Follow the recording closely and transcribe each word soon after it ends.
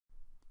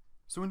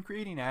So when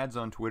creating ads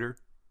on Twitter,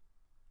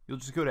 you'll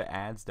just go to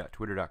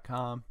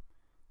ads.twitter.com,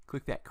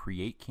 click that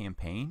Create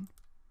Campaign,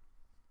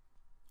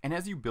 and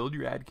as you build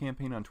your ad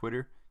campaign on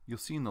Twitter, you'll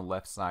see in the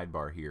left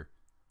sidebar here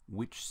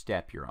which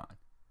step you're on.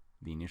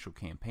 The initial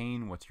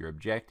campaign, what's your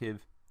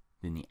objective,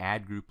 then the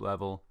ad group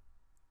level,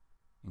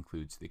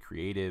 includes the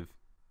creative,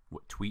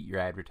 what tweet you're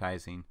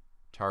advertising,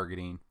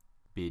 targeting,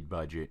 bid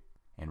budget,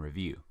 and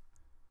review.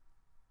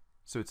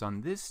 So it's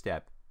on this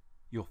step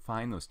you'll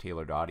find those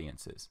tailored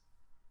audiences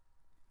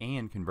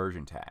and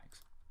conversion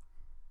tags.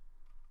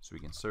 So we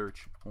can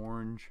search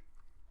orange,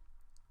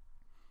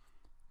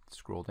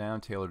 scroll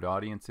down, tailored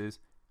audiences,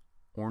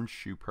 orange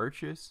shoe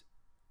purchase.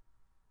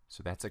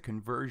 So that's a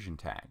conversion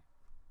tag.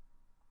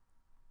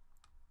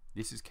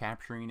 This is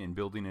capturing and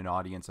building an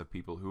audience of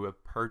people who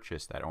have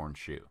purchased that orange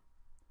shoe.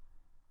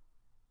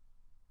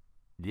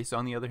 This,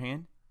 on the other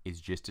hand,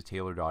 is just a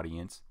tailored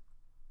audience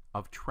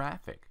of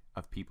traffic,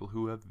 of people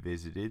who have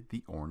visited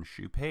the orange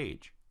shoe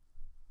page.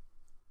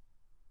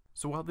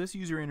 So while this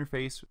user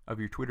interface of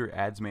your Twitter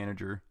Ads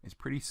Manager is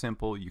pretty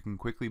simple, you can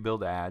quickly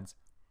build ads,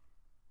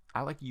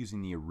 I like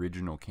using the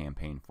original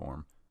campaign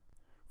form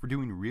for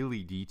doing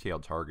really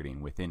detailed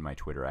targeting within my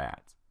Twitter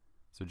ads.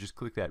 So just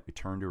click that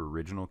Return to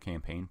Original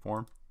Campaign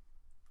form.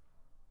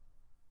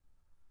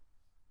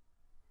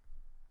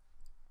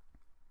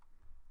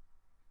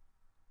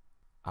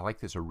 I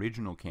like this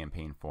original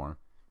campaign form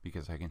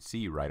because I can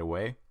see right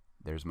away,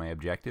 there's my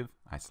objective.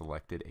 I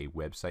selected a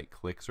website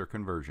clicks or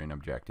conversion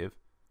objective.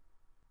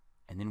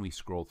 And then we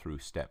scroll through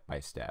step by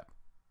step.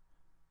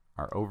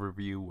 Our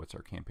overview, what's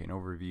our campaign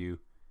overview?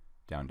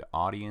 Down to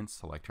audience,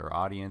 select our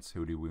audience,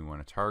 who do we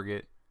want to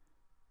target?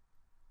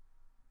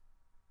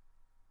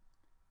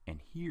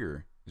 And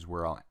here is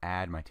where I'll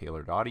add my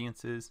tailored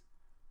audiences.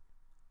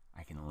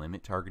 I can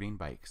limit targeting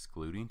by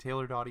excluding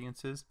tailored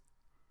audiences.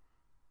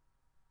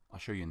 I'll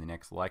show you in the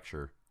next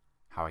lecture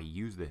how I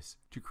use this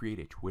to create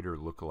a Twitter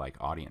lookalike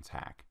audience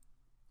hack.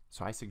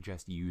 So I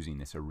suggest using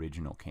this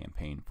original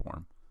campaign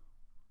form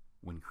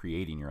when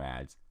creating your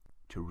ads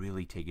to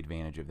really take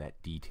advantage of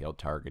that detailed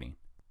targeting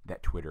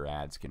that Twitter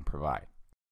ads can provide.